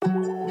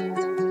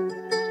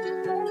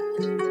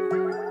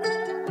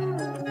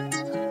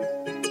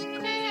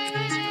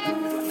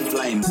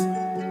name.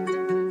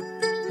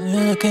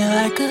 You're looking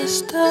like a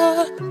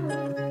star.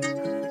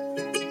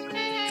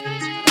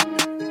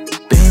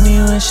 Baby,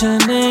 what's your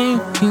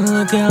name? You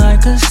looking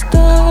like a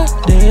star.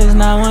 There's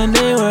not one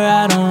day where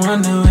I don't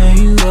wonder where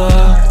you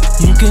are.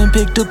 You can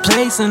pick the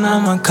place and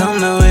I'ma come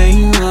to where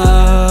you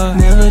are.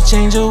 Never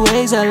change your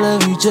ways, I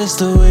love you just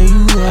the way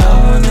you are.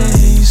 I wanna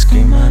hear you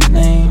scream my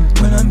name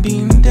when I'm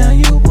beating down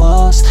your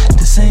walls.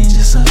 This ain't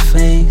just a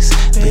phase,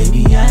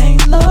 baby, I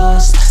ain't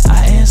lost.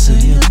 I answer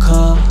your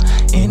call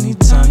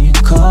anytime you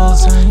call.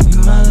 You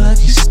my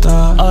lucky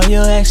star. All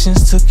your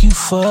actions took you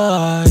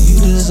far. You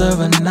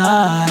deserve a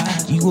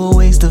nod. You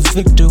always the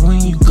victor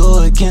when you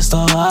go against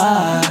all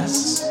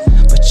odds.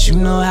 But you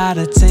know how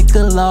to take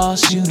a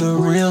loss. You the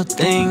real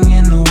thing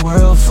in a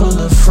world full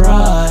of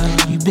fraud.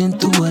 You been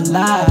through a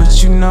lot,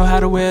 but you know how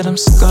to wear them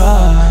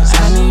scars.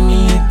 I need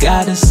me a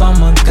goddess,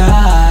 I'm a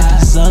god.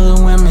 These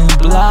other women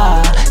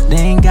blah. They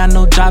ain't got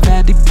no job,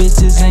 had these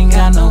bitches ain't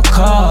got no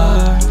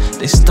car.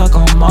 They stuck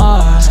on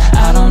Mars.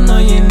 I don't know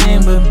your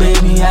name, but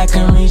baby, I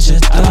can reach your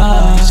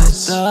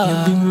thoughts.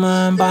 You'll be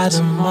mine by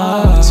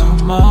tomorrow.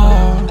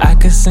 I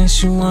can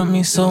sense you want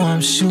me, so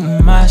I'm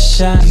shooting my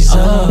shot. These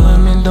other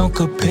women don't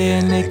compare,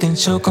 and they can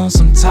choke on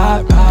some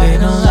top pie. They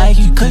don't like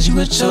you cause you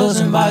were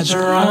chosen by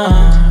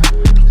Jeron.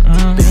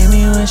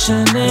 Baby, what's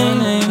your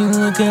name? You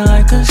looking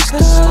like a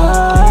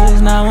star.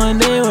 There's not one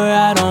day where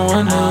I don't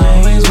wonder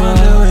where you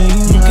are.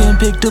 You can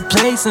pick the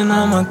place and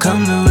I'ma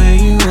come to where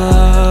you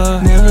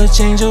are. Never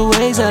change your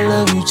ways, I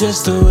love you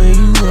just the way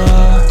you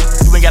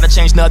are. You ain't gotta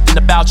change nothing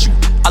about you.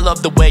 I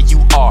love the way you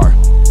are.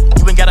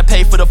 You ain't gotta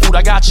pay for the food,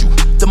 I got you.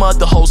 Them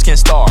other hoes can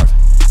starve.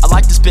 I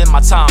like to spend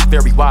my time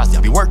very wisely.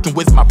 I be working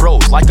with my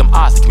bros like I'm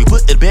Ozzy. Can we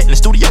put a bed in the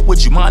studio?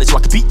 Would you mind it? So I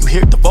can beat you,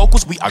 hear the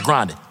vocals, we are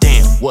grinding.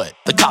 Damn, what?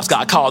 The cops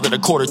got called at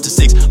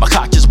 5:45. My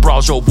cock just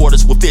browse your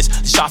borders with this.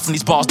 The shot from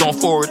these balls don't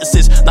forward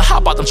assist. Now how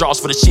about them draws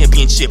for the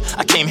championship?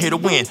 I came here to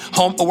win,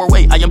 home or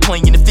away, I am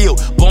playing in the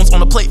field. Bones on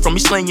the plate from me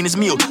slinging his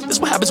meal. This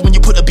what happens when you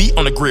put a beat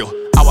on the grill.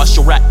 I wash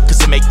your rack,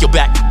 cause it make your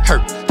back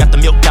hurt. Got the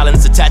milk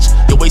gallons attached,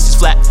 your waist is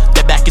flat,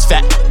 that back is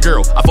fat.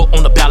 Girl, I vote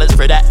on the ballot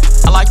for that.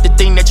 I like the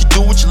thing that you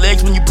do with your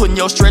legs when you putting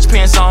your stretch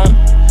pants on.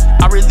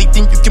 I really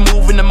think you can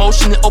move in the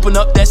motion and open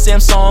up that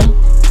Samsung.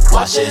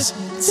 Watches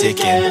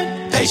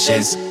ticking,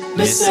 patience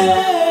missing.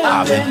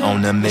 I've been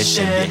on a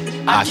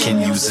mission, I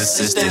can use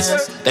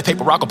assistance. That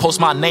paper rock will post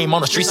my name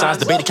on the street signs.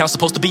 The beta count's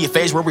supposed to be a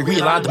phase where we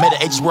realign. The meta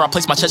age is where I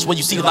place my chest, where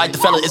you see the light. The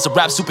fella is a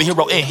rap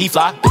superhero and he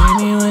fly.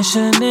 Baby, what's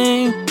your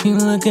name? You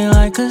looking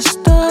like a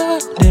star.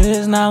 There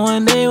is not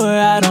one day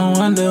where I don't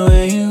wonder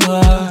where you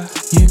are.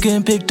 You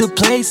can pick the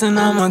place and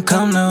I'ma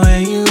come to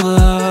where you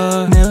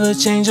are. Never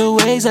change your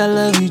ways, I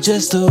love you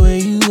just the way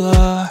you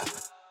are.